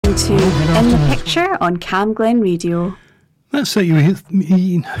listening to In the Picture on Cam Glen Radio. That's it, you're with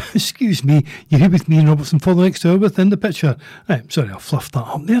me, excuse me, you're here with me and Robertson for the next hour within the picture. Sorry, I fluffed that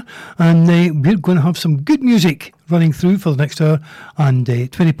up there. And we're going to have some good music running through for the next hour. And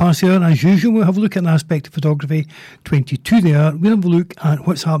 20 past the hour, as usual, we'll have a look at an aspect of photography. 22 the hour, we'll have a look at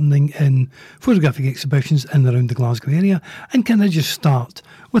what's happening in photographic exhibitions in and around the Glasgow area. And can I just start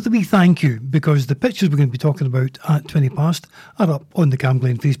with a wee thank you, because the pictures we're going to be talking about at 20 past are up on the Cam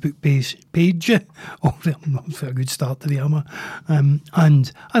Glen Facebook page. Oh, for a good start to the hour.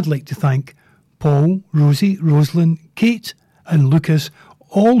 And I'd like to thank Paul, Rosie, Rosalind, Kate and Lucas,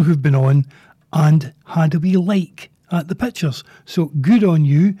 all who've been on and had a wee like at the pictures. So good on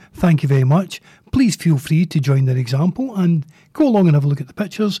you. Thank you very much. Please feel free to join their example and go along and have a look at the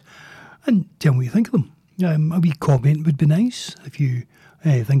pictures and tell me what you think of them. A wee comment would be nice if you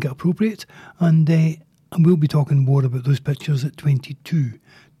think it appropriate. And we'll be talking more about those pictures at 20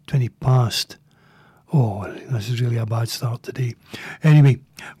 past. Oh, this is really a bad start today. Anyway,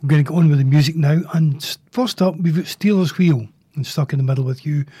 we're going to get on with the music now. And first up, we've got Stealers Wheel and Stuck in the Middle with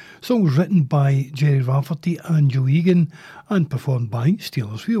You. The song was written by Jerry Rafferty and Joe Egan and performed by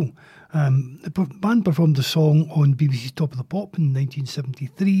Stealers Wheel. The band performed the song on BBC's Top of the Pop in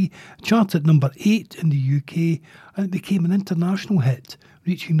 1973, charted at number 8 in the UK, and it became an international hit,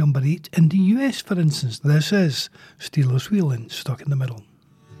 reaching number 8 in the US, for instance. This is Stealers Wheel and Stuck in the Middle.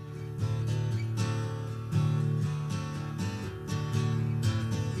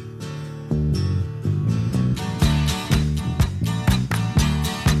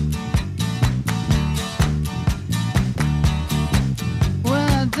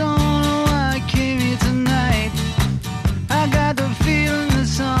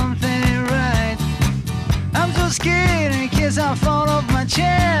 Scared in case I fall off my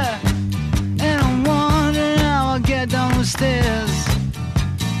chair, and I'm wondering how I'll get down the stairs.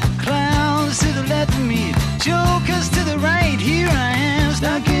 Clowns to the left of me, jokers to the right. Here I am,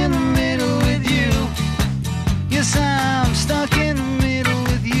 stuck in the middle with you. Yes, I'm stuck in the middle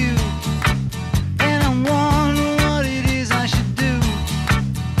with you, and I'm wondering what it is I should do.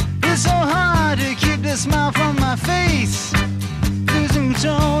 It's so hard to keep the smile from my face. Losing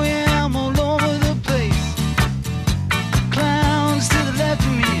control, yeah, I'm all over the place. Clowns to the left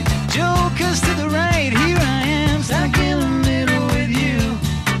of me, jokers to the right. Here I am, stuck in the middle with you.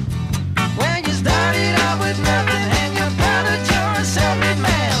 When you started out with nothing and you're proud that you're a self-made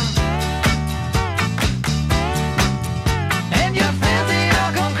man, and your friends they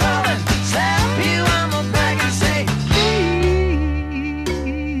all come crawling, slap you on the back and say,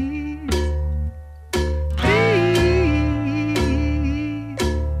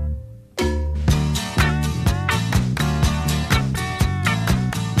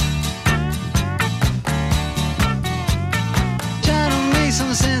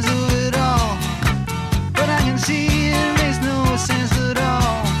 some sense of it all, but I can see it makes no sense at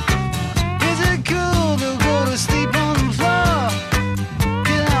all. Is it cool to go to sleep on the floor?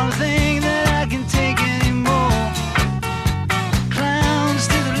 'Cause I don't think that I can take anymore. Clowns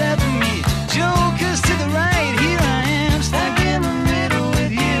to the left of me, jokers to the right. Here I am, stuck in the middle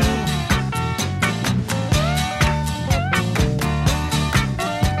with you.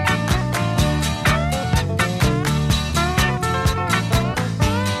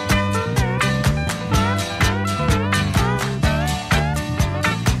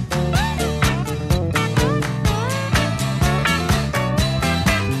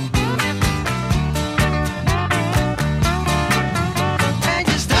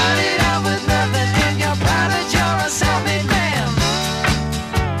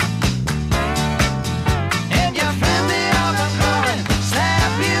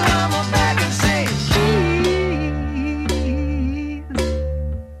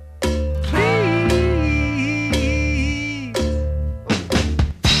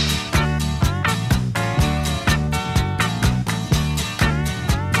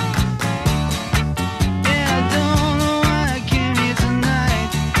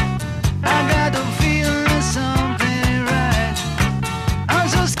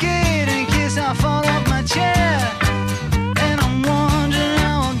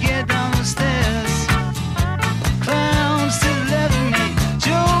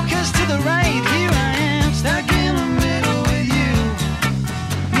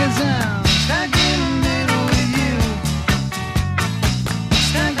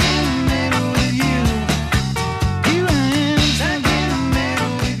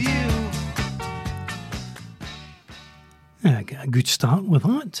 Good start with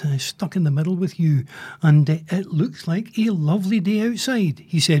that. Stuck in the Middle with You. And it looks like a lovely day outside,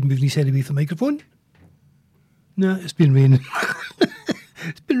 he said, moving his head away from the microphone. No, it's been raining.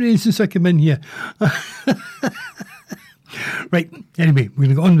 It's been raining since I came in here. Right, anyway, we're going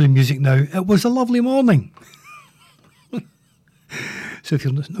to go on with the music now. It was a lovely morning. So if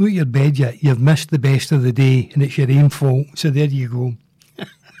you're not at your bed yet, you've missed the best of the day and it's your own fault. So there you go.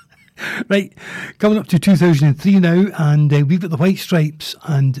 Right, coming up to 2003 now, and we've got the White Stripes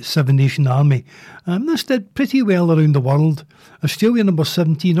and Seven Nation Army. This did pretty well around the world. Australia number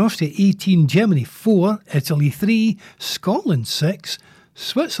 17, Austria 18, Germany 4, Italy 3, Scotland 6,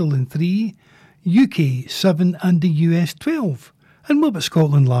 Switzerland 3, UK 7 and the US 12. And what about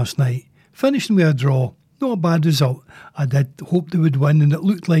Scotland last night? Finishing with a draw. Not a bad result. I did hope they would win and it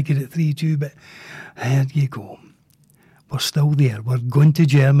looked like it at 3-2, but there you go. We're still there. We're going to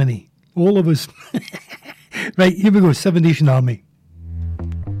Germany. All of us. Right, here we go. Seven Nation Army.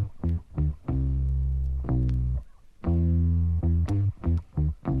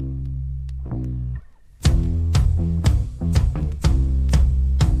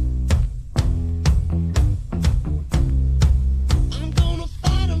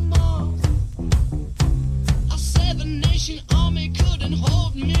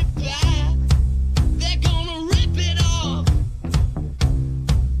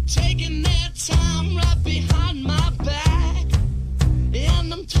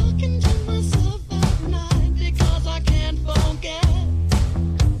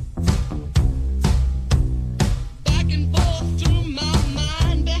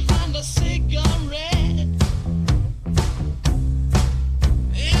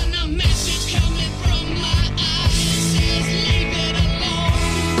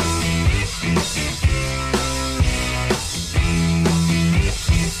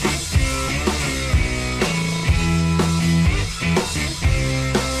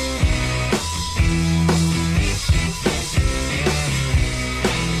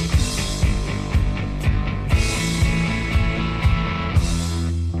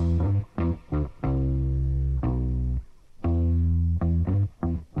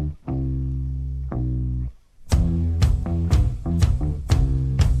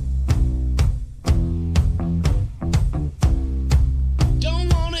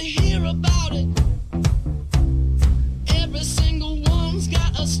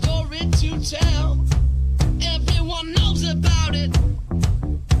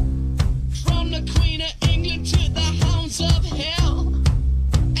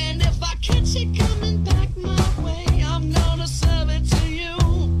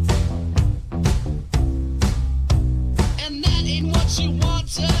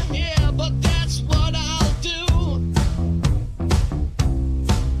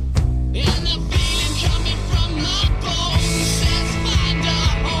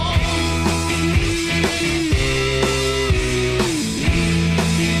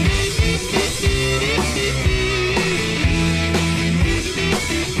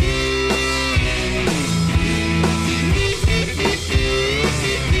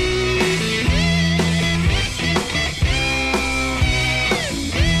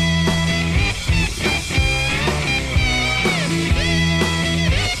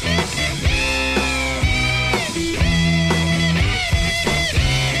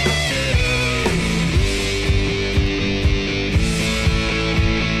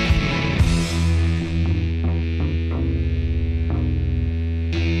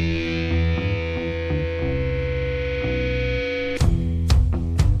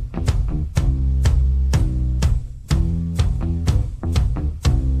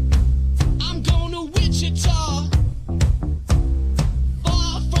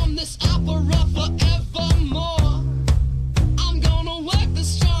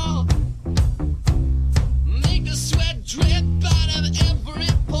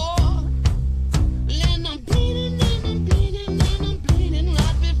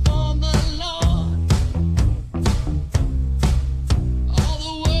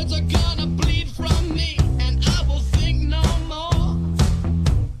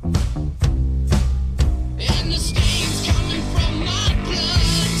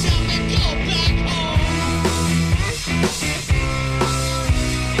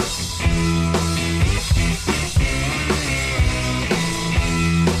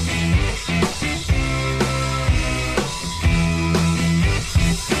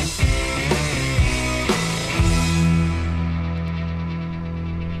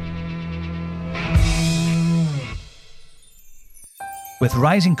 With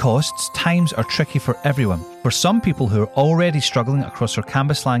rising costs, times are tricky for everyone. For some people who are already struggling across our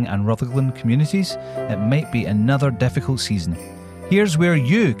Cambuslang and Rutherglen communities, it might be another difficult season. Here's where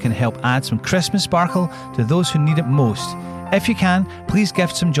you can help add some Christmas sparkle to those who need it most. If you can, please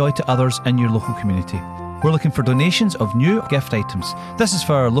gift some joy to others in your local community. We're looking for donations of new gift items. This is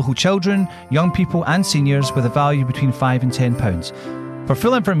for our local children, young people and seniors with a value between £5 and £10. For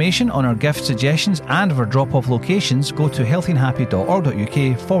full information on our gift suggestions and our drop-off locations, go to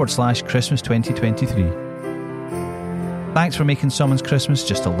healthyandhappy.org.uk/Christmas 2023. Thanks for making someone's Christmas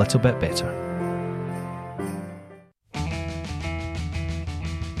just a little bit better.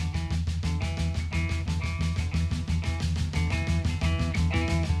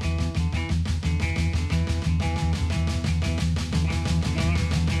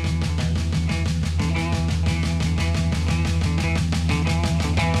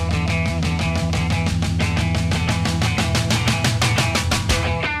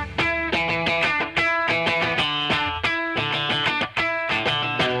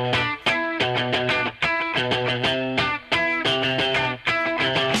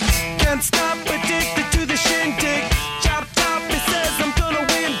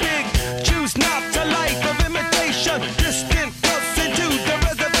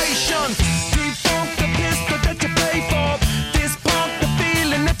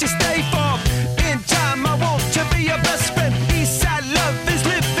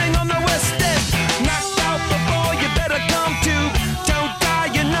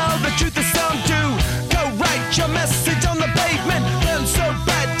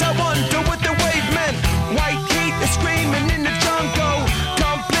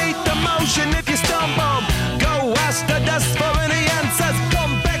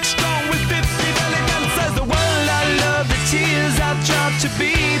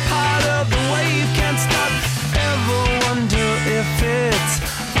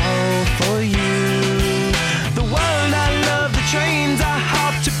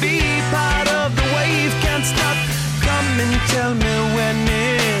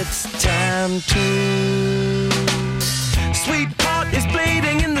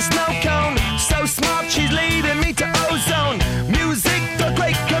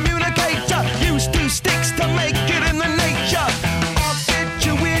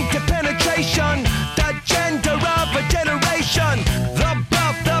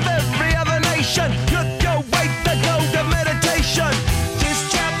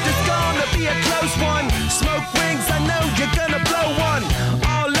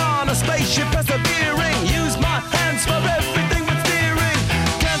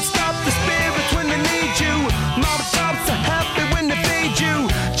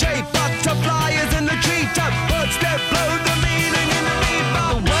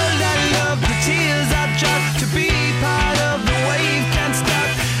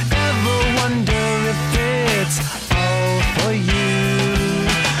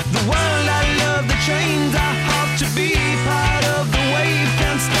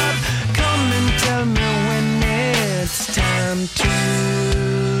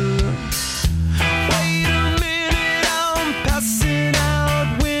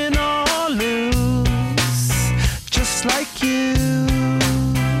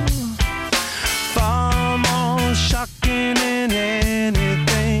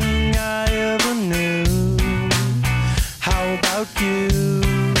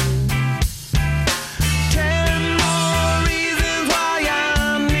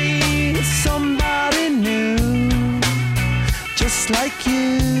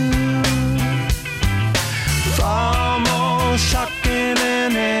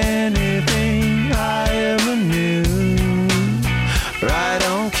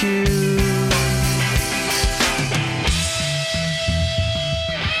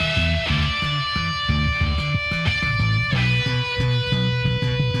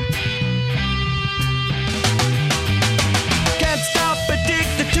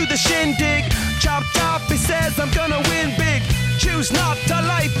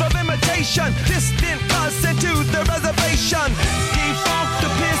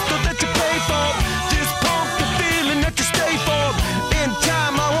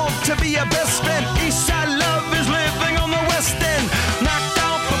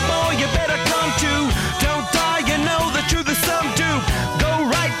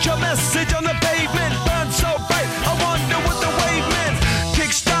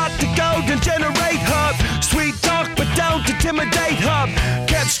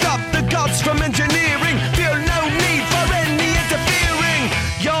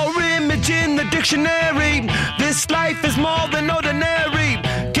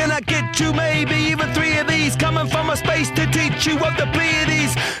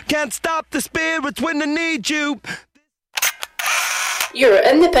 You're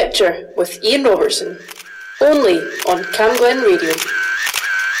in the picture with Ian Robertson, only on Camglen Radio.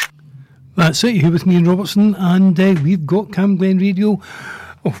 That's it, you're with me, Ian Robertson, and we've got Camglen Radio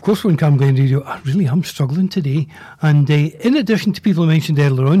Oh, of course, we're on Cam Glen Radio. I really am struggling today. And in addition to people I mentioned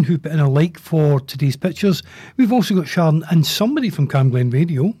earlier on who put in a like for today's pictures, we've also got Sharon and somebody from Cam Glen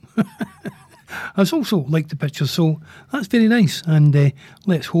Radio has also liked the pictures. So that's very nice. And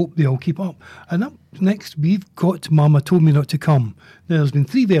let's hope they all keep up. And up next, we've got Mama Told Me Not to Come. Now, there's been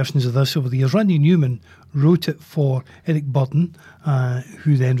 3 versions of this over the years. Randy Newman wrote it for Eric Burdon,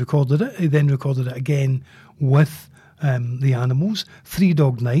 who then recorded it. He then recorded it again with the Animals. Three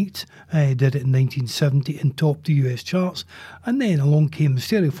Dog Night did it in 1970 and topped the US charts. And then along came the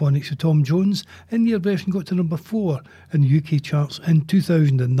Stereophonics of Tom Jones, and their version got to number 4 in the UK charts in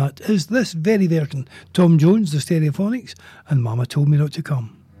 2000. And that is this very version, Tom Jones, the Stereophonics, and Mama Told Me Not to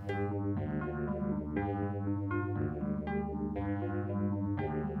Come.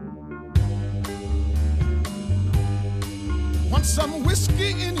 Want some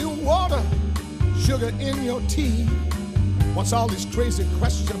whiskey in your water, sugar in your tea. What's all these crazy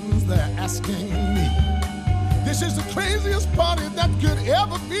questions they're asking me? This is the craziest party that could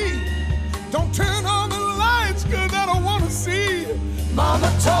ever be. Don't turn on the lights, cause I don't wanna see.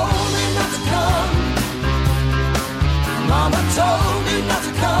 Mama told me not to come. Mama told me not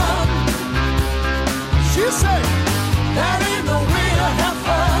to come. She said, that ain't the way to have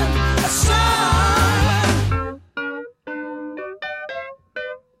fun, son.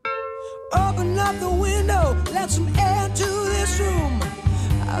 Open up the window, let some air to this room.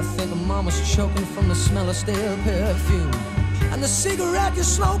 I think Mama's choking from the smell of stale perfume. And the cigarette you're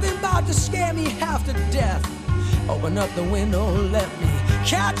smoking about to scare me half to death. Open up the window, let me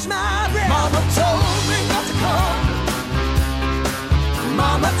catch my breath. Mama told me not to come.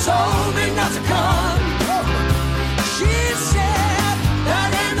 Mama told me not to come. She said, that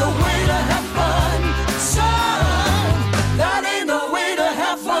ain't the way to have fun, son. That ain't the way to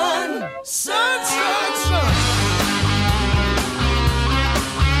have fun, son, son, son.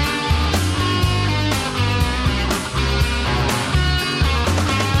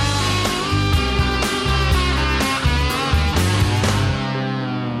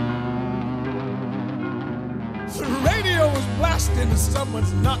 The radio is blasting and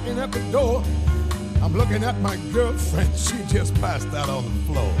someone's knocking at the door. I'm looking at my girlfriend, she just passed out on the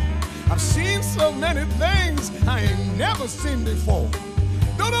floor. I've seen so many things I ain't never seen before.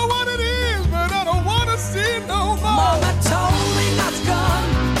 Don't know what it is, but I don't want to see it no more. Mama told me not to come.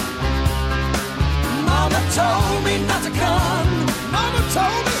 Mama told me not to come. Mama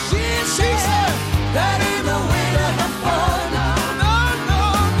told me, she said, that ain't the way to have fun. No, no,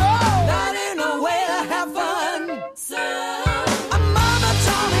 no. That ain't the way to have fun, son. Mama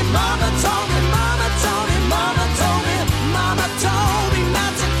told me, Mama told me, Mama told me, Mama told me, Mama told me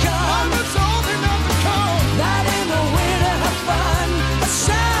not to come. Mama told me not to come. That ain't the way to have fun,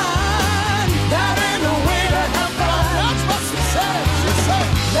 son. That ain't the way to have fun. That's what she said. She said,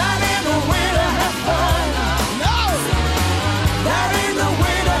 that ain't the way to have fun. No. That ain't the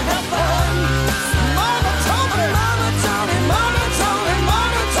way to have fun. Mama told me. Mama told me, Mama told me,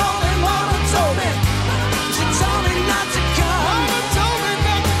 Mama told me, Mama told me. she told me not to come. Mama told me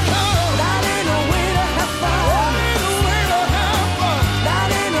not to come. That ain't the way to have fun. That ain't the way to have fun. That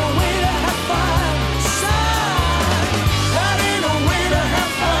ain't the way to have fun, son. That ain't the way to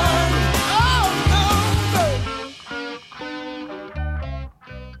have fun. Oh, no, no.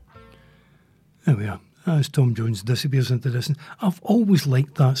 There we are. As Tom Jones disappears into the distance. I've always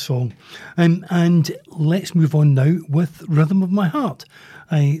liked that song. And let's move on now with Rhythm of My Heart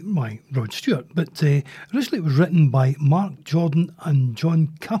by Rod Stewart. But originally it was written by Mark Jordan and John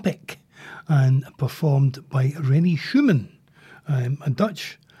Capek and performed by Rennie Schumann, a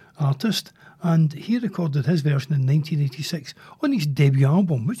Dutch artist. And he recorded his version in 1986 on his debut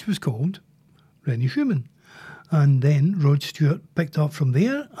album, which was called Rennie Schumann. And then Rod Stewart picked up from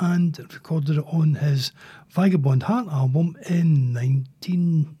there and recorded it on his Vagabond Heart album in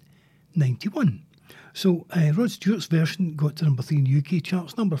 1991. So Rod Stewart's version got to number 3 in the UK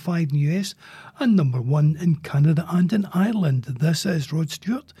charts, number 5 in the US, and number 1 in Canada and in Ireland. This is Rod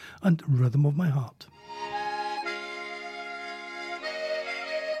Stewart and Rhythm of My Heart.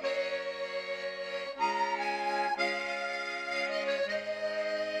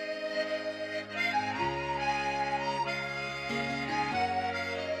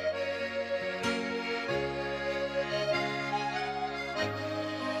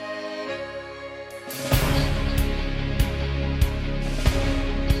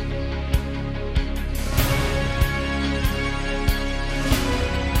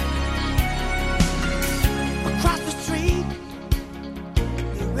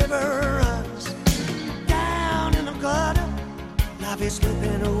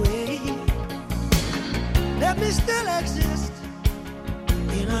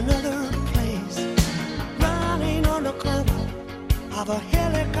 another place, running on the cover of a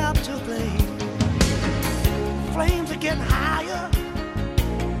helicopter blade. Flames are getting higher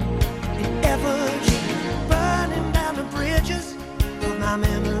in effigy, burning down the bridges of my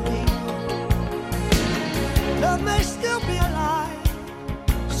memory. Love may still be alive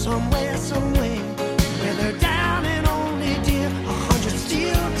somewhere, somewhere, where they're down and only dear 100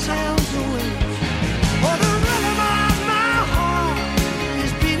 steel towns away. Oh, the rhythm of my heart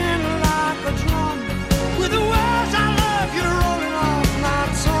is beating like a drum, with the words I love you rolling off my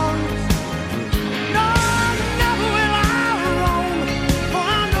tongue. No, never will I roam, for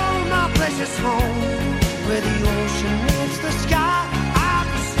I know my place is home, where the ocean meets the sky. I'll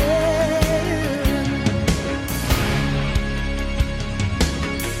be sailing.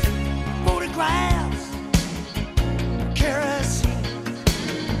 Photographs, kerosene,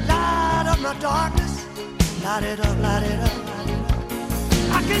 light up my darkness, light it up, light it up, light it up.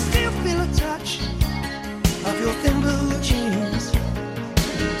 I can still feel a touch of your thin blue jeans,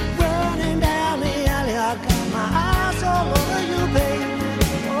 running down the alley. I got my eyes all over you, baby.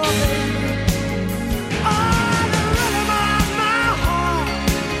 Oh, baby. Oh, the rhythm of my heart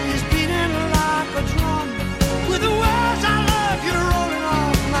is beating like a drum, with the words I love you rolling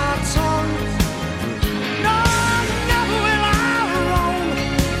off my tongue. No, never will I roam,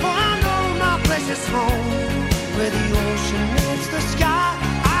 for I know my place is home, where the ocean meets the sky.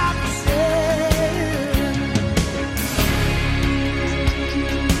 I'll be sailing.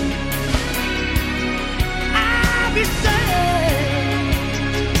 I'll be sailing.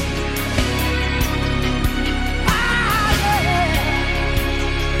 Ah, yeah.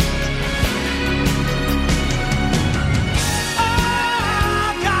 Oh,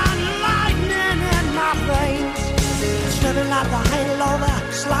 I've got lightning in my veins, slipping like the handle of a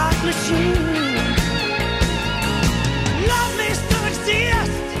slot machine. Love may still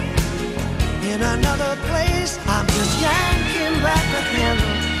exist in another place. I'm just yanking back the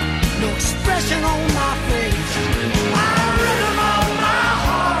handle, no expression on my face. The rhythm of my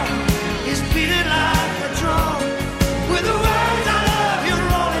heart is beating like a drum, with the words I love you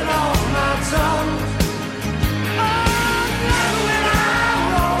rolling off my tongue. Oh, never will I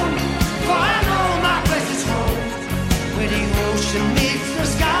roam, for I know my place is home, where the ocean meets the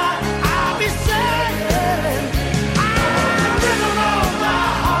sky. I'll be sailing. The rhythm of my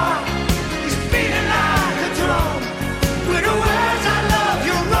heart is beating like a drum, with the words I love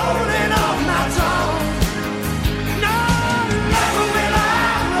you rolling off my tongue. No, never will I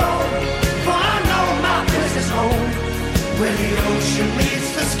roam, for I know my place is home, where the ocean meets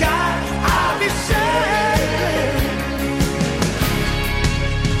the sky. I'll be sailing.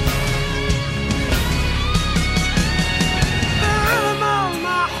 The rhythm of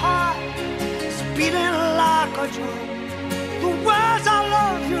my heart is beating like a drum, the words I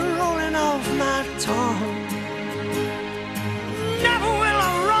love you rolling off my tongue. Never will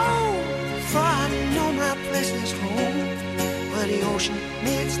I roam, for I know my place is home, where the ocean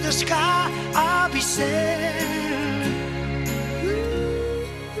meets the sky. I'll be sailing.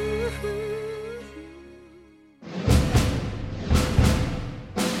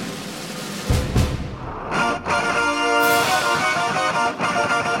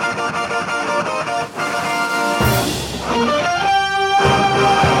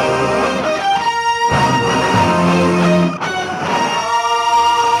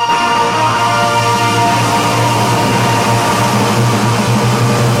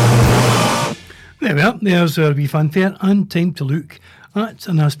 There we are, there's our wee fanfare, and time to look at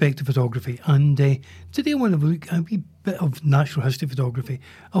an aspect of photography. And today I want to look at a wee bit of natural history photography,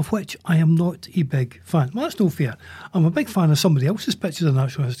 of which I am not a big fan. Well, that's no fair. I'm a big fan of somebody else's pictures of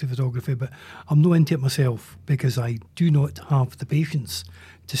natural history photography, but I'm not into it myself, because I do not have the patience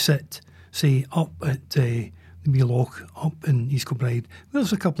to sit, say, up at the wee loch up in East Kilbride.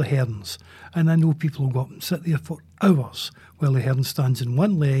 There's a couple of herons, and I know people will go up and sit there for hours while the heron stands on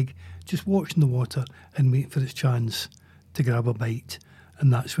one leg, just watching the water and wait for its chance to grab a bite,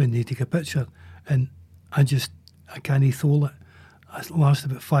 and that's when they take a picture. And I can't thole it. It lasts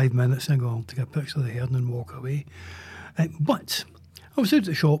about 5 minutes, and I go, I'll take a picture of the heron and walk away. But I was out at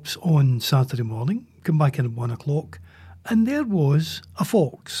the shops on Saturday morning, come back in at 1 o'clock, and there was a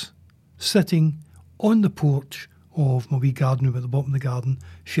fox sitting on the porch of my wee garden room at the bottom of the garden,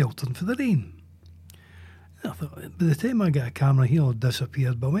 sheltering for the rain. I thought, by the time I get a camera, he'll have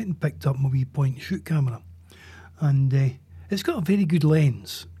disappeared, but I went and picked up my wee point and shoot camera. And it's got a very good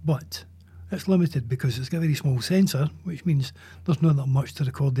lens, but it's limited because it's got a very small sensor, which means there's not that much to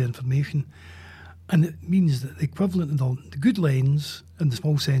record the information. And it means that the equivalent of the good lens and the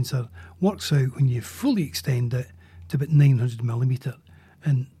small sensor works out when you fully extend it to about 900mm.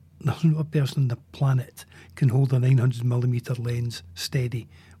 and there's no person on the planet can hold a 900mm lens steady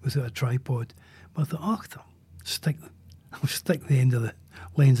without a tripod. But I thought, I'll stick the end of the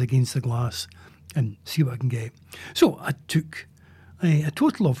lens against the glass and see what I can get. So I took a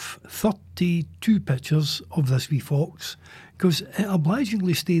total of 32 pictures of this wee fox, because it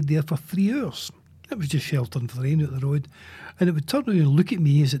obligingly stayed there for 3 hours. It was just sheltering for the rain out the road, and it would turn around and look at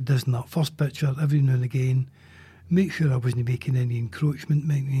me as it does in that first picture every now and again, make sure I wasn't making any encroachment,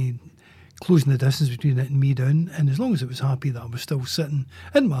 closing the distance between it and me down, and as long as it was happy that I was still sitting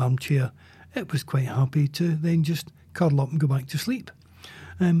in my armchair, it was quite happy to then just curl up and go back to sleep.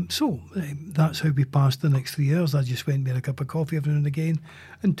 So that's how we passed the next 3 hours. I just went and made a cup of coffee every now and again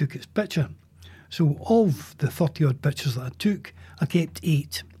and took its picture. So of the 30-odd pictures that I took, I kept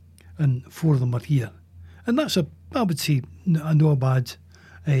 8, and 4 of them are here. And that's I would say, a bad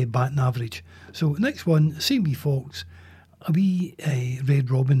batting average. So next one, same wee fox, a wee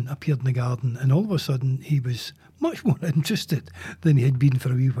red robin appeared in the garden, and all of a sudden he was much more interested than he had been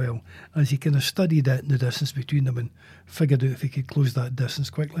for a wee while, as he kind of studied it and the distance between them and figured out if he could close that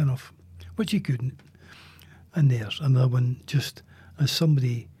distance quickly enough, which he couldn't. And there's another one, just as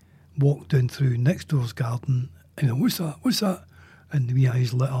somebody walked down through next door's garden, and what's that? And the wee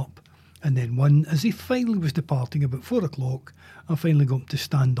eyes lit up. And then one, as he finally was departing about 4 o'clock, I finally got him to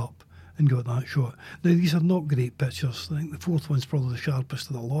stand up and got that shot. Now, these are not great pictures. I think the fourth one's probably the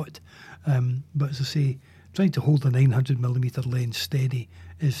sharpest of the lot. But as I say, trying to hold a 900mm lens steady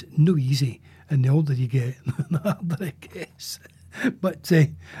is no easy, and the older you get, the harder it gets. But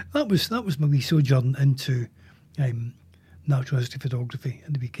that was my wee sojourn into natural history photography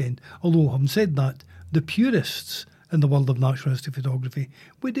at the weekend. Although, having said that, the purists in the world of natural history photography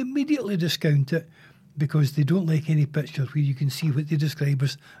would immediately discount it, because they don't like any picture where you can see what they describe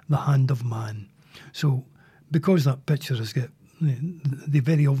as the hand of man. So, because that picture has got the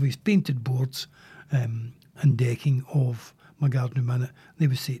very obvious painted boards and decking of my garden room in it, they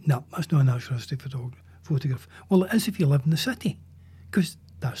would say, no, that's not a natural history photograph. Well, it is if you live in the city, because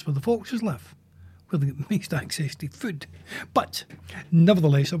that's where the foxes live, where they get mixed access to food. But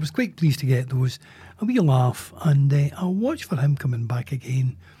nevertheless, I was quite pleased to get those. A wee laugh, and I'll watch for him coming back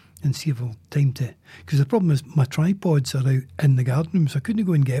again and see if I'll time to, because the problem is my tripods are out in the garden room, so I couldn't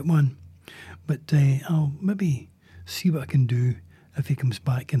go and get one. But I'll maybe see what I can do if he comes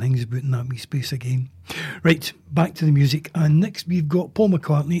back and hangs about in that wee space again. Right, back to the music, and next we've got Paul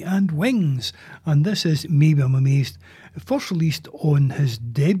McCartney and Wings, and this is Maybe I'm Amazed, first released on his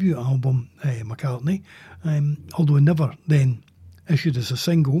debut album, McCartney, although never then issued as a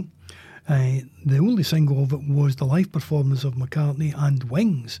single. The only single of it was the live performance of McCartney and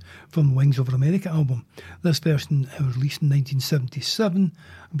Wings from the Wings Over America album. This version was released in 1977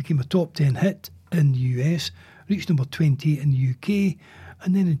 and became a top 10 hit in the US, reached number 20 in the UK,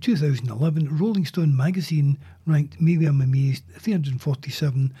 and then in 2011 Rolling Stone magazine ranked Maybe I'm Amazed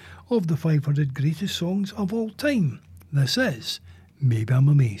 347 of the 500 greatest songs of all time. This is Maybe I'm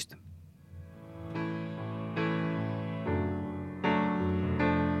Amazed.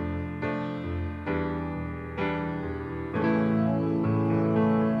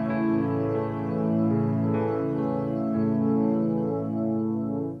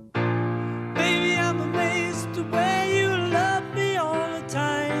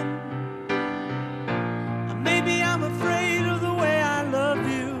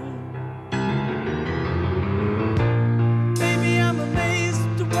 Maybe I'm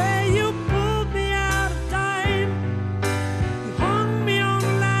amazed the way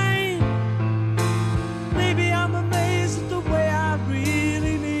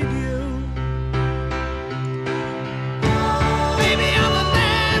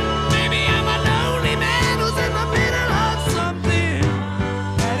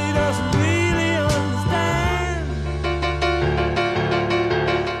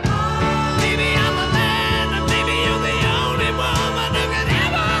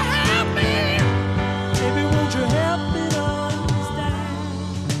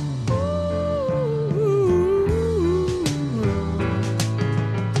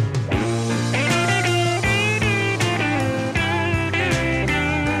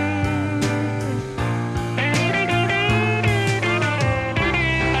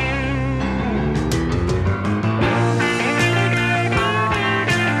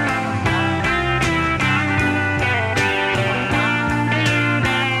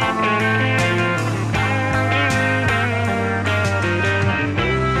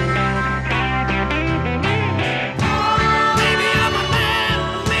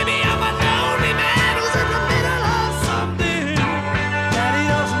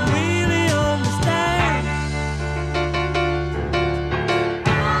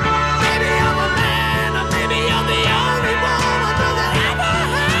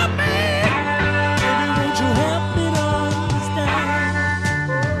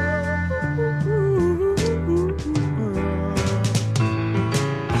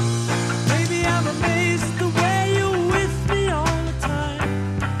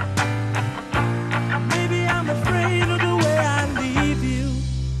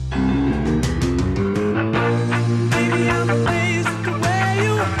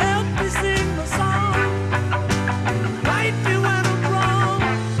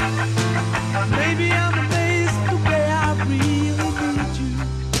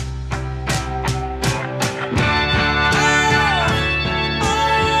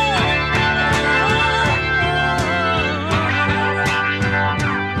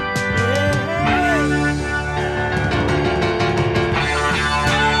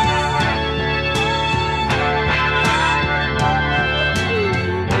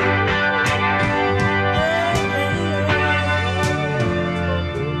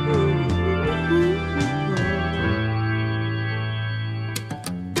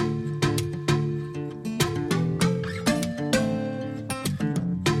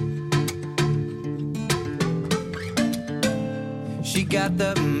She got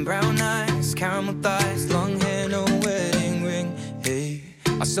the brown eyes, caramel thighs, long hair, no wedding ring. Hey,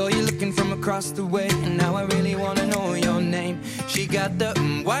 I saw you looking from across the way, and now I really wanna know your name. She got the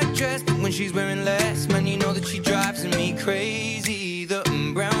white dress, but when she's wearing less, man, you know that she drives me crazy. The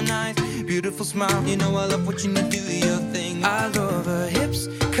brown eyes, beautiful smile, you know I love watching you do your thing. I love her hips,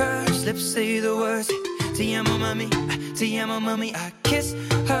 curves, lips say the words. Te amo mami, I kiss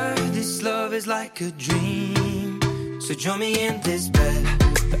her. This love is like a dream. So join me in this bed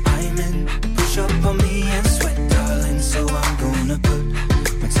that I'm in. Push up on me and sweat, darling. So I'm gonna put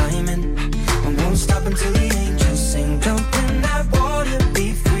my time in. I won't stop until the angels sing. Jump in that water,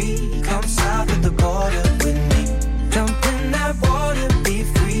 be free. Come south of the border with me. Jump in that water, be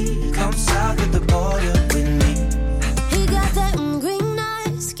free. Come south of the border with me. He got that green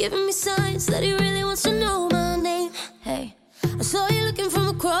eyes, giving me signs that he really wants to know my name. Hey, I saw you looking from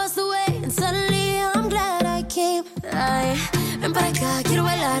across the way, and suddenly I'm glad I came. Ay, ven para acá, quiero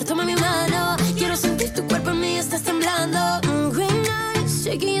bailar, toma mi mano. Quiero sentir tu cuerpo en mí, estás temblando. Green eyes,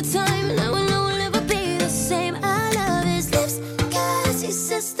 taking your time, and I will know we'll never be the same. I love his lips, cause he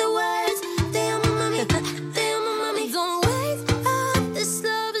says the words. Te amo mami, te amo mami. Don't wake up, this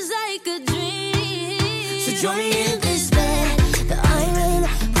love is like a dream. So join me in this bed that I'm in.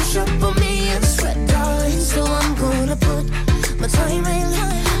 Push up on me and sweat, darling. So I'm gonna put my time in.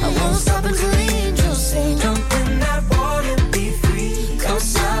 I won't stop until the angels sing. Jump in that water, be free. Come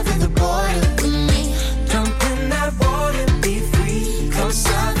south of the border with me. Jump in that water, be free. Come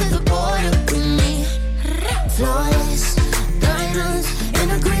south of the border with me. Flawless diamonds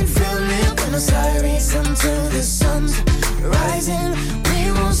in a green field near Buenos Aires until the sun's rising.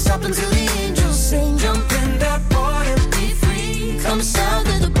 We won't stop until the angels sing. Jump in that water, be free. Come south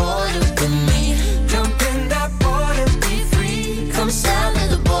of the border with me. Jump in that water, be free. Come south of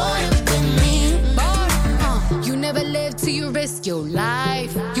the border with me. You never live till you risk your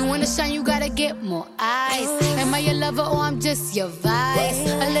life. You wanna shine, you gotta get more eyes. Am I your lover or I'm just your vice?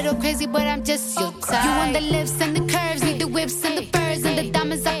 A little crazy, but I'm just your type. You want the lips and the curves, need the whips and the furs and the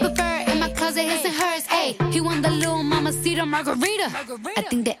diamonds I prefer. In my closet, his and hers. Ayy, he want the little mamacita margarita. I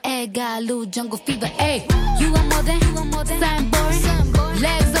think the egg got a little jungle fever. Ayy, you want more than something boring.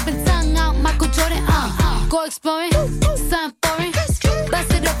 Legs up and tongue out, Michael Jordan. Go exploring, something foreign.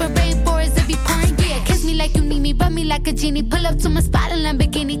 Bust it up in rainforest if you pouring. Yeah, kiss me like you need me, rub me like a genie. Pull up to my spot in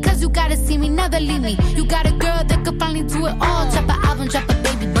Lamborghini, cause you gotta see me, never leave me. You got a girl that could finally do it all. Drop an album, drop a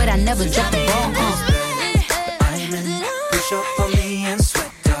baby, but I never drop a ball. I'm in, push up on me and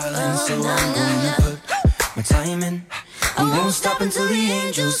sweat, darling. So I'm gonna put my time in. I won't stop until the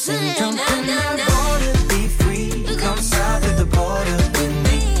angels sing. Jump in that water, be free. Come south of the border with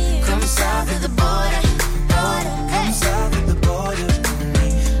me. Come south of the border, border. Come south of the border with me.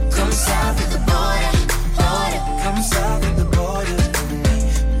 Come south of the border, border. Come south of the border with me.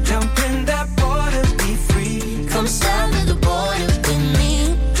 Jump in that water, be free. Come south of the border with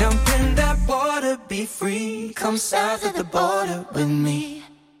me. Jump in that water, be free. Come south of the border with me.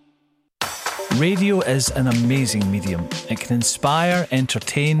 Radio is an amazing medium. It can inspire,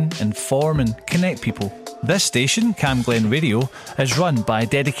 entertain, inform and connect people. This station, Cam Glen Radio, is run by a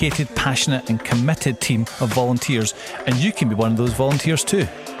dedicated, passionate and committed team of volunteers, and you can be one of those volunteers too.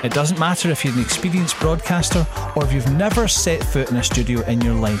 It doesn't matter if you're an experienced broadcaster or if you've never set foot in a studio in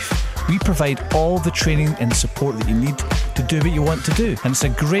your life. We provide all the training and support that you need to do what you want to do. And it's a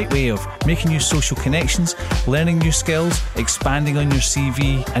great way of making new social connections, learning new skills, expanding on your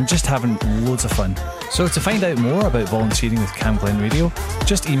CV and just having loads of fun. So to find out more about volunteering with Cam Glen Radio,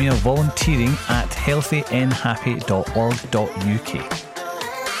 just email volunteering@healthyanhappy.org.uk.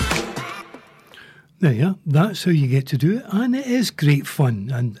 There you are. That's how you get to do it, and it is great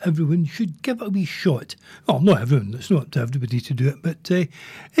fun, and everyone should give it a wee shot. Well, not everyone, it's not up to everybody to do it, but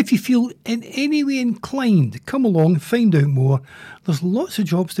if you feel in any way inclined, come along, find out more. There's lots of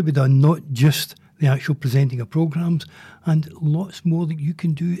jobs to be done, not just the actual presenting of programmes, and lots more that you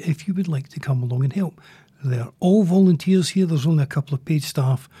can do if you would like to come along and help. They're all volunteers here. There's only a couple of paid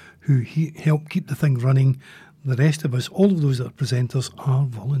staff who help keep the thing running. The rest of us, all of those that are presenters, are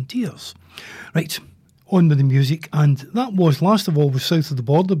volunteers. Right, on with the music, and that was Last of All was South of the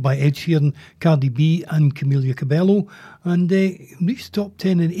Border by Ed Sheeran, Cardi B and Camila Cabello, and reached top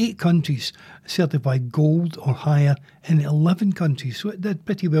 10 in 8 countries, certified gold or higher in 11 countries, so it did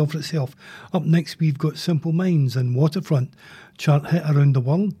pretty well for itself. Up next we've got Simple Minds and Waterfront, chart hit around the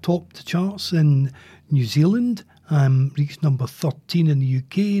world, topped the charts in New Zealand, reached number 13 in the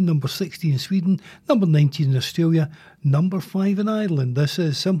UK, number 16 in Sweden, number 19 in Australia, number 5 in Ireland. This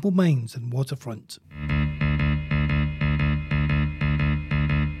is Simple Minds and Waterfront.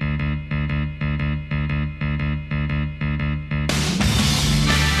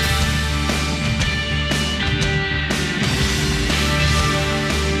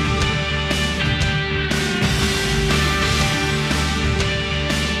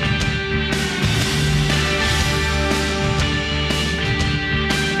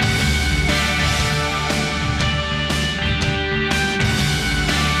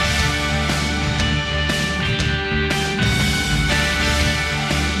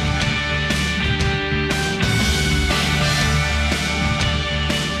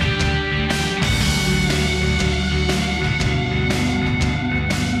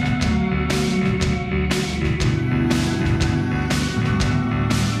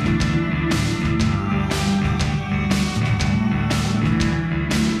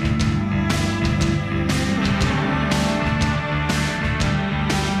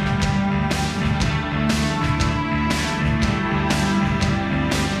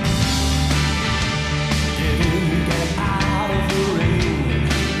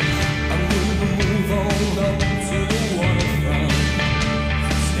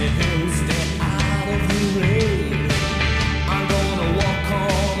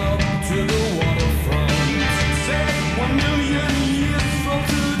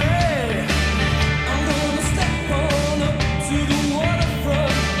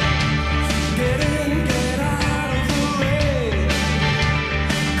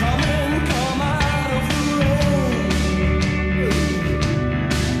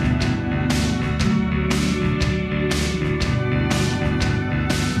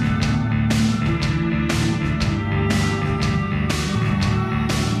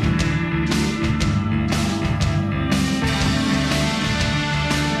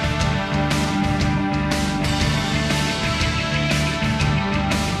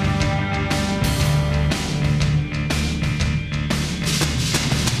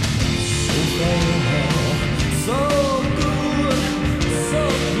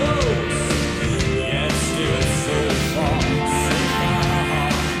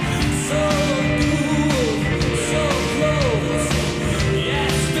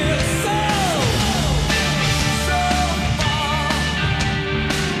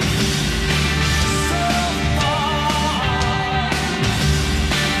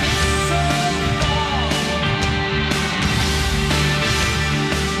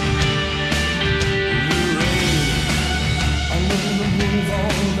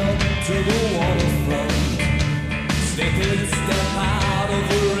 to the waterfront. Step in, step out of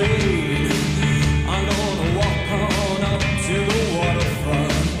the rain. I'm gonna walk on up to the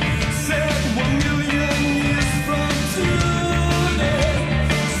waterfront. Said 1,000,000 years from today.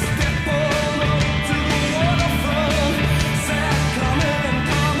 Step on up to the waterfront. Said come in,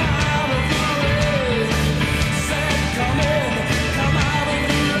 come out of the rain. Said come in, come out of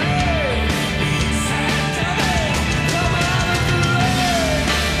the rain. Said come in, come out of the rain.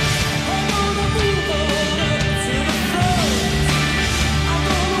 I'm gonna move on up to the front. I'm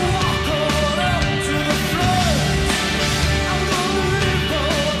gonna walk on up to the front. I'm gonna live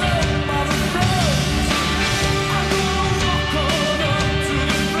on up by the front. I'm gonna walk on up to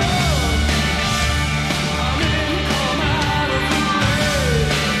the front. Come in, come out of the rain.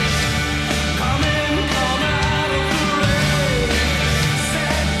 Come in, come out of the rain.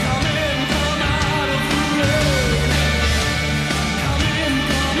 Said come in, come out of the rain. Come in,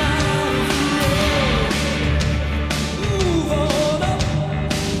 come out of the rain. Move on up.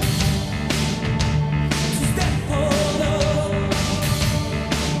 Step on up.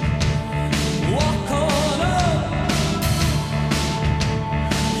 Walk on up.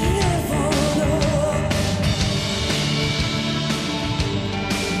 Live on up.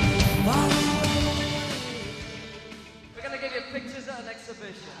 We're gonna give you pictures at an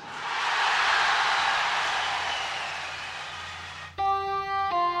exhibition.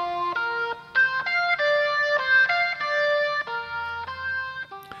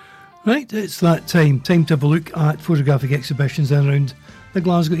 Right, it's that time to have a look at photographic exhibitions in around the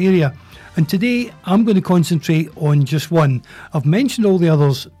Glasgow area. And today I'm going to concentrate on just one. I've mentioned all the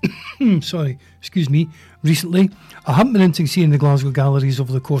others, recently. I haven't been into seeing the Glasgow galleries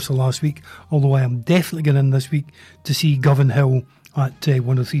over the course of last week, although I am definitely going in this week to see Govan Hill at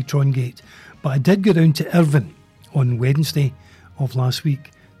 103 Trongate. But I did go down to Irvine on Wednesday of last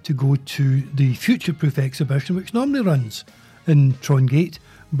week to go to the Future Proof exhibition, which normally runs in Trongate,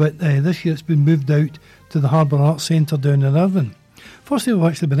 but this year it's been moved out to the Harbour Arts Centre down in Irvine. First time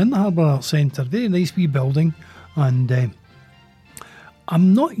I've actually been in the Harbour Arts Centre, very nice wee building, and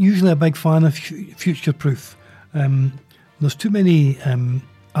I'm not usually a big fan of Future Proof. There's too many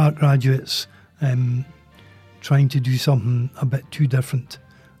art graduates trying to do something a bit too different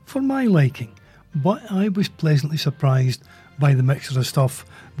for my liking, but I was pleasantly surprised by the mixture of stuff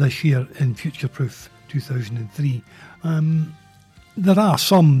this year in Future Proof 2003. There are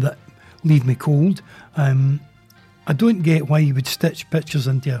some that leave me cold. I don't get why you would stitch pictures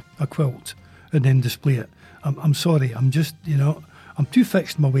into a quilt and then display it. I'm sorry, I'm just, I'm too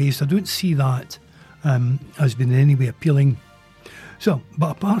fixed in my ways. I don't see that as being in any way appealing. So,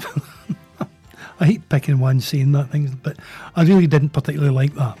 but apart from I hate picking one saying that thing, but I really didn't particularly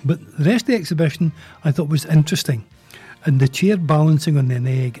like that. But the rest of the exhibition I thought was interesting. And the chair balancing on an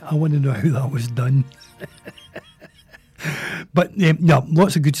egg, I want to know how that was done. But yeah,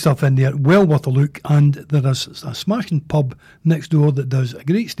 lots of good stuff in there, well worth a look. And there is a smashing pub next door that does a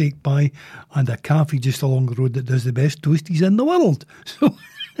great steak pie, and a cafe just along the road that does the best toasties in the world. So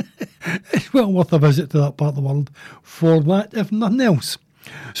it's well worth a visit to that part of the world for that, if nothing else.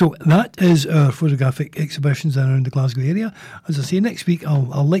 So that is our photographic exhibitions around the Glasgow area. As I say, next week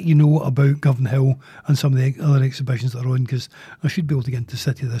I'll let you know about Govan Hill and some of the other exhibitions that are on, because I should be able to get into the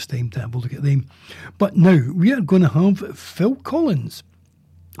city this time to have a look at them. But now we are going to have Phil Collins,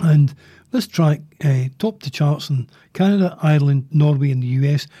 and this track topped the charts in Canada, Ireland, Norway and the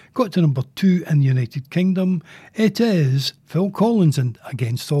US, got to number 2 in the United Kingdom. It is Phil Collins and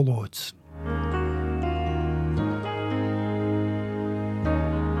Against All Odds.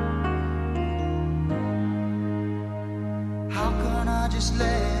 Just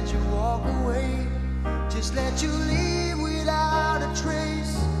let you walk away, just let you leave without a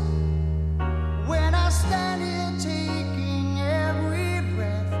trace. When I stand here taking every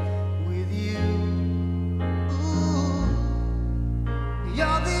breath with you, ooh,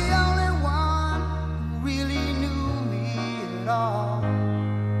 you're the only one who really knew me at all.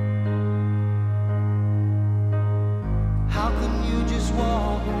 How can you just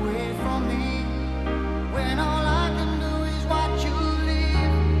walk away from me when all I can do is watch you?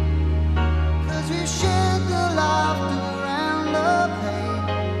 We've shared the laughter and the pain.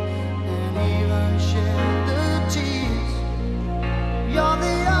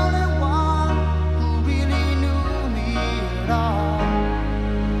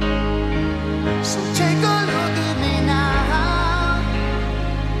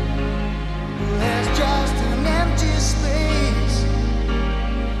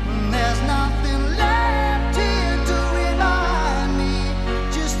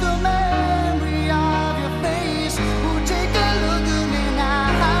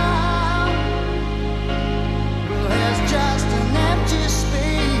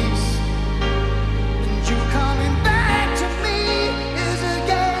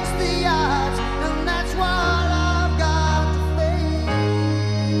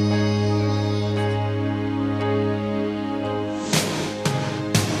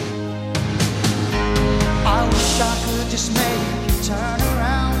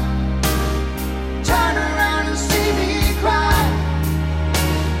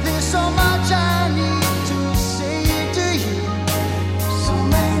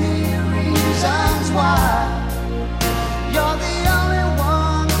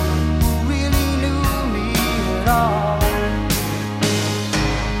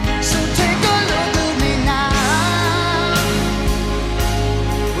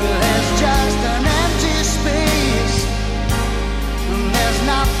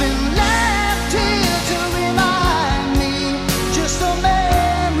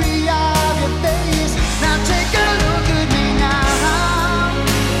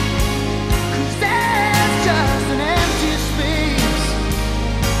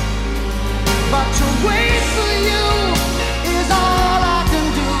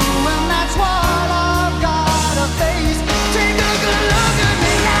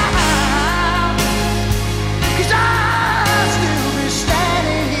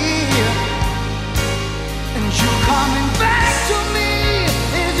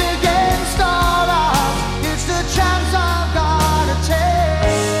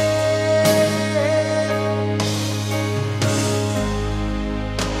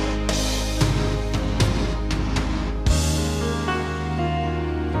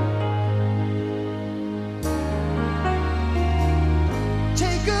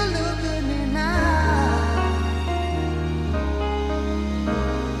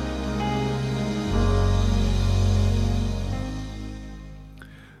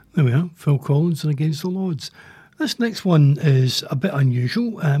 There we are, Phil Collins and Against the Odds. This next one is a bit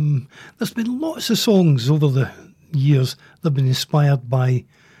unusual. There's been lots of songs over the years that have been inspired by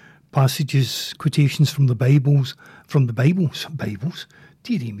passages, quotations from the Bibles,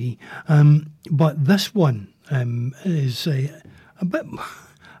 dearie me. But this one is a bit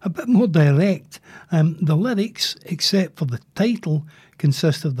more direct. The lyrics, except for the title,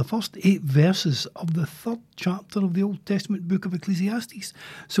 consist of the first 8 verses of the 3rd chapter of the Old Testament book of Ecclesiastes.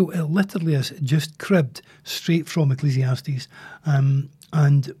 So it literally is just cribbed straight from Ecclesiastes.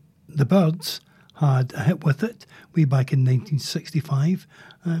 And the Byrds had a hit with it way back in 1965.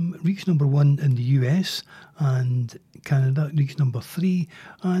 Reached number 1 in the US, and Canada reached number 3,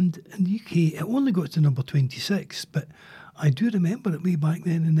 and in the UK it only got to number 26, but I do remember it way back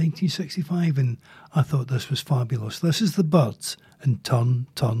then in 1965, and I thought this was fabulous. This is the Byrds and Turn,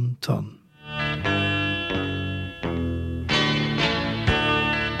 Turn, Turn.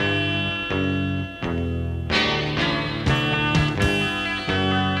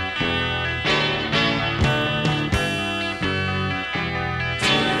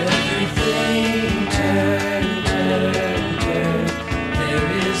 Everything turn, turn, turn. There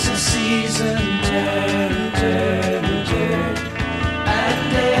is a season, turn, turn, turn.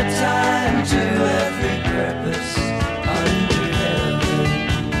 And a time to every purpose under heaven.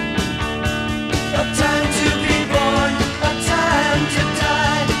 A time to be born, a time to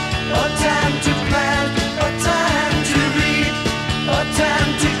die, a time to plant, a time to reap, a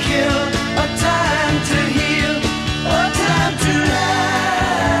time to kill, a time to heal, a time to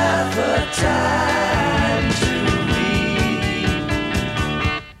laugh, a time to weep.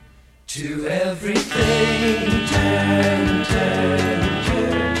 To everything turn, turn,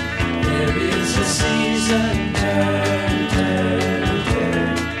 turn. There is a season, turn, turn,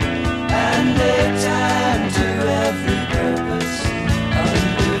 turn. And a time to every purpose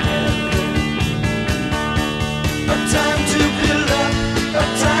under heaven. A time to build up, a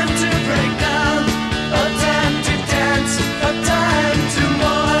time to break down, a time to dance, a time to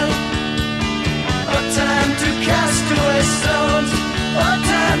mourn, a time to cast away stones, a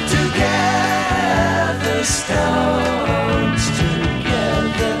time to gather stones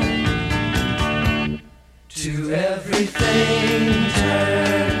together. To everything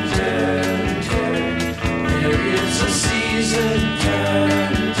turn, turn, turn. There is a season,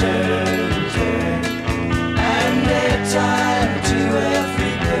 turn, turn, turn. And a time to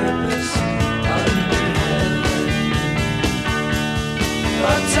every purpose under heaven.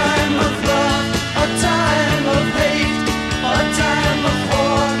 A time of love, a time of hate, a time of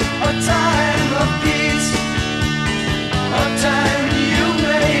war, a time of peace, a time you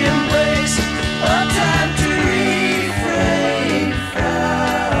may embrace, a time to refrain from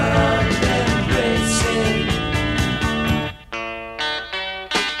embracing.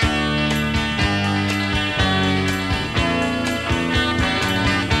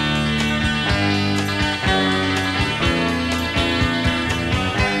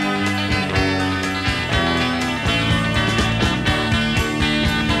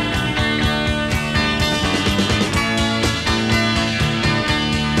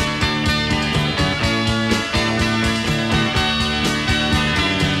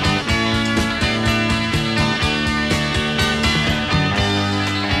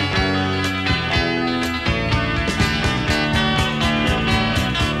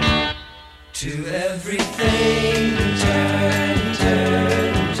 To everything turn,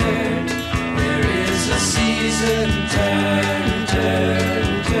 turn, turn. There is a season, turn,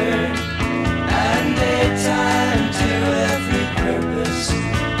 turn, turn. And a time to every purpose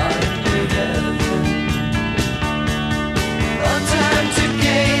under heaven. A time to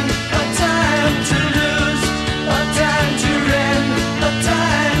gain, a time to lose, a time to rend, a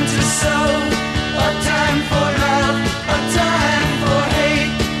time to sow, a time for love, a time for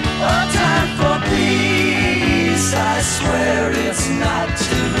hate, a time for peace. I swear it's not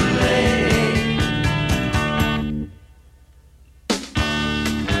too late.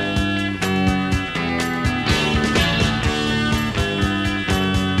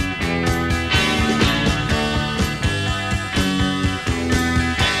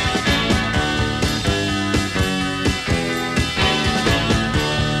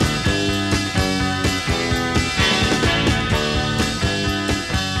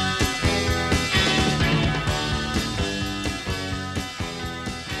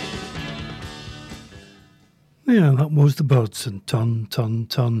 Yeah, that was the Byrds and Turn, Turn,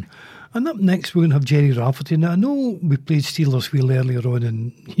 Turn. And up next we're going to have Jerry Rafferty. Now I know we played Steelers Wheel earlier on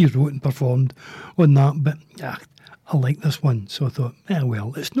and he wrote and performed on that, but I like this one, so I thought,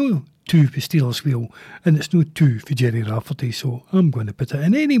 well, it's no 2 for Steelers Wheel, and it's no 2 for Jerry Rafferty, so I'm going to put it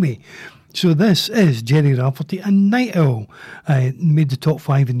in anyway. So this is Jerry Rafferty and Night Owl. Made the top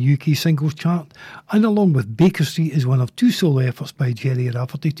 5 in the UK singles chart, and along with Baker Street is one of 2 solo efforts by Jerry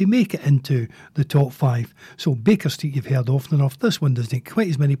Rafferty to make it into the top 5. So Baker Street you've heard often enough. This one doesn't get quite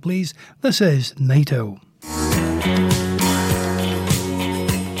as many plays. This is Night Owl.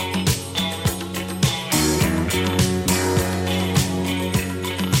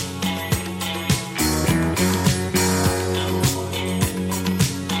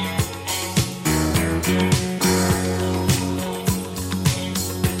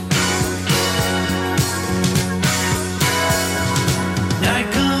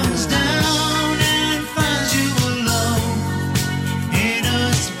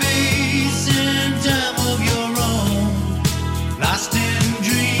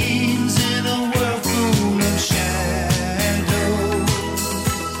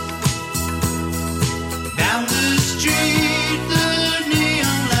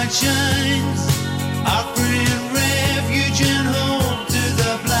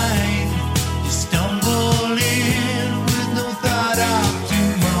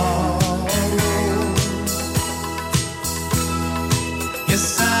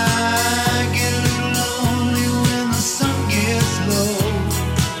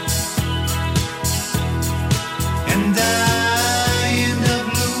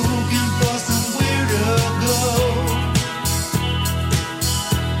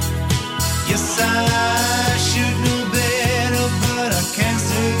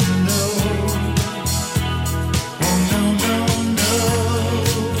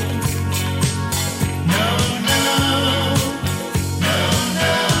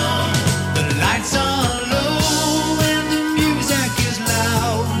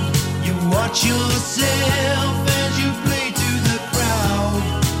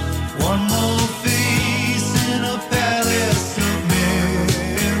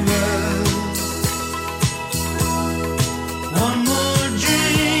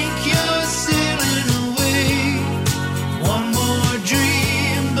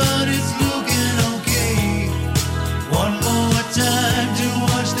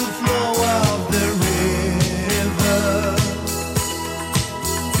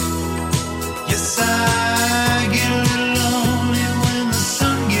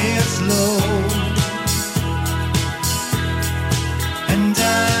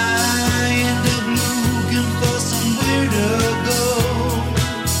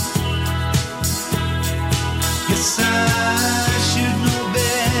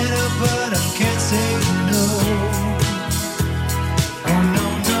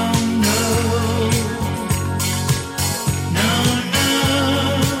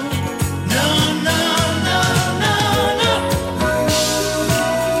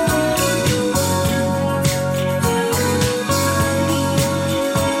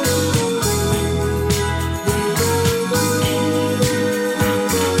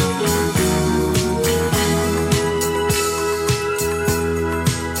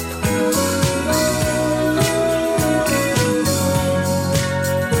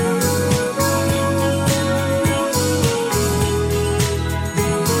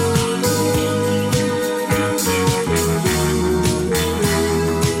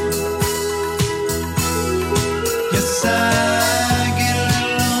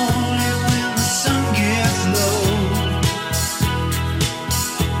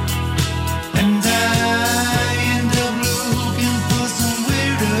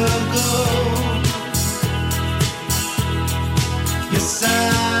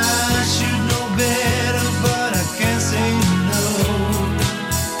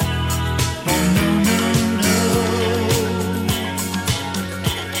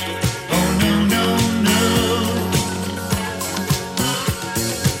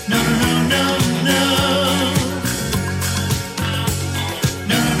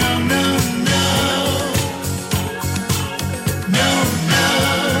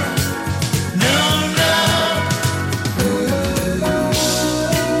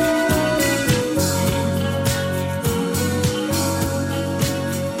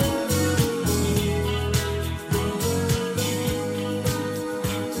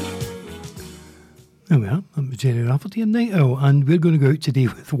 There we are, that was Jerry Rafferty and Night Owl, and we're going to go out today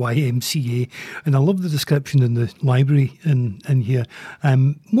with YMCA, and I love the description in the library in here.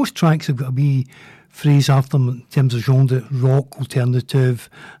 Most tracks have got a wee phrase after them in terms of genre, rock, alternative,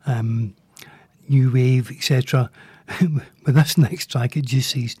 new wave, etc. With this next track, it just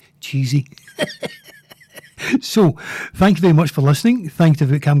says cheesy. So, thank you very much for listening. Thank you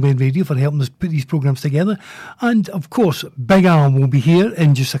to Cam Glen Radio for helping us put these programmes together. And, of course, Big Alan will be here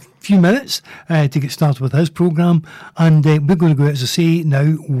in just a few minutes to get started with his programme. And we're going to go out, as I say,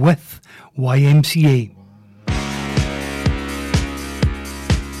 now with YMCA.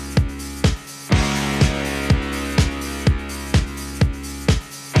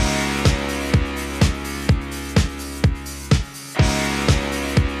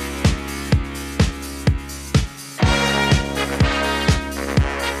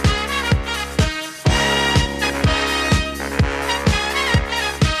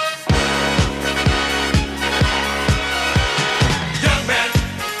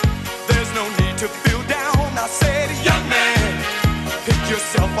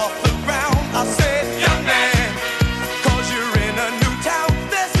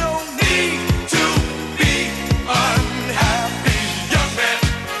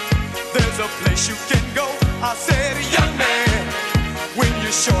 I said